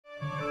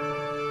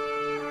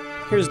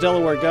Here's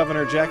Delaware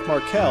Governor Jack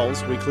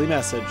Markell's weekly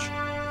message.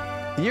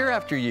 Year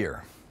after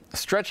year,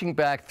 stretching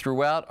back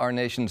throughout our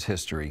nation's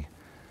history,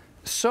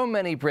 so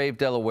many brave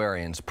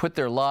Delawareans put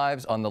their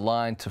lives on the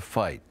line to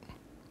fight,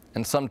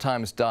 and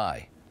sometimes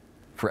die,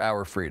 for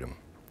our freedom.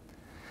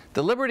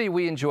 The liberty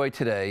we enjoy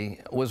today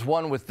was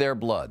won with their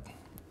blood,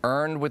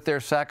 earned with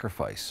their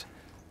sacrifice,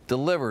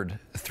 delivered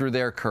through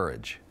their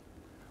courage.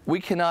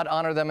 We cannot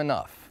honor them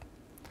enough.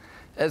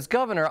 As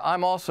governor,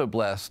 I'm also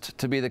blessed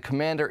to be the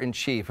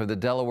commander-in-chief of the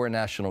Delaware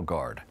National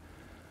Guard,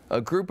 a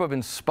group of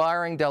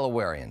inspiring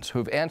Delawareans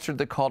who've answered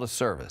the call to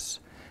service,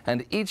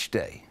 and each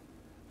day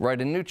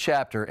write a new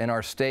chapter in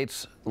our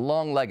state's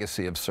long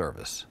legacy of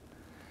service.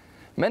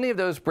 Many of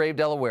those brave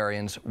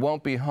Delawareans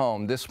won't be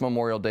home this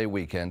Memorial Day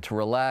weekend to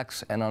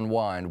relax and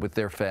unwind with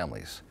their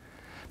families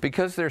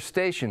because they're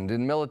stationed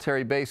in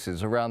military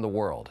bases around the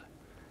world,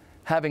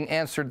 having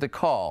answered the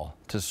call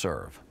to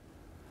serve.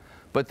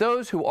 But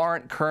those who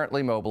aren't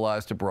currently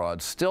mobilized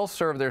abroad still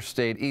serve their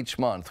state each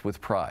month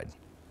with pride.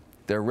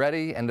 They're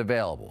ready and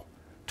available,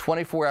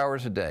 24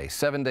 hours a day,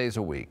 7 days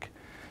a week,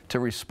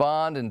 to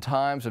respond in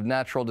times of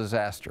natural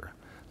disaster,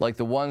 like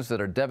the ones that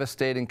are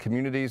devastating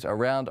communities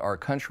around our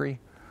country,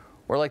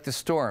 or like the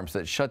storms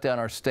that shut down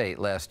our state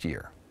last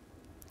year.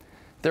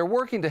 They're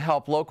working to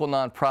help local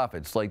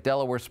nonprofits like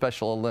Delaware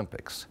Special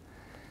Olympics.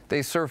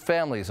 They serve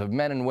families of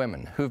men and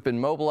women who've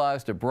been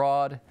mobilized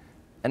abroad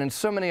and in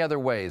so many other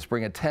ways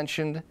bring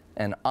attention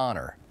and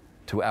honor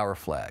to our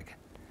flag.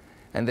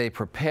 And they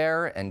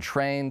prepare and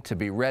train to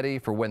be ready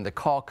for when the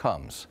call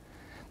comes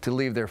to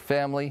leave their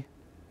family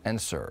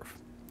and serve.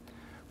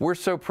 We're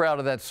so proud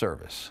of that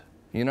service.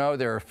 You know,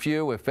 there are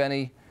few, if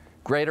any,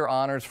 greater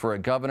honors for a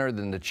governor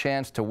than the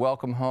chance to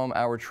welcome home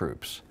our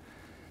troops,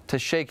 to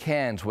shake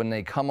hands when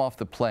they come off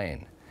the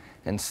plane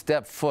and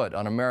step foot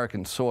on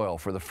American soil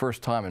for the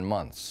first time in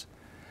months,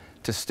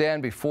 to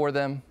stand before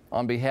them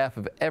on behalf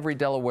of every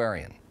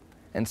Delawarean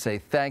and say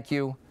thank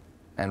you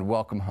and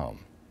welcome home.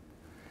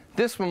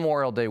 This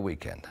Memorial Day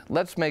weekend,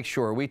 let's make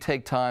sure we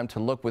take time to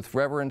look with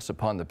reverence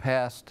upon the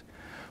past,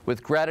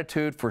 with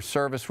gratitude for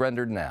service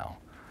rendered now,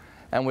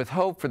 and with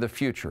hope for the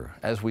future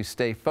as we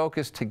stay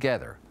focused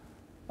together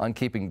on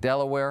keeping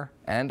Delaware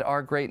and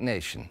our great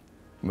nation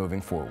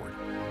moving forward.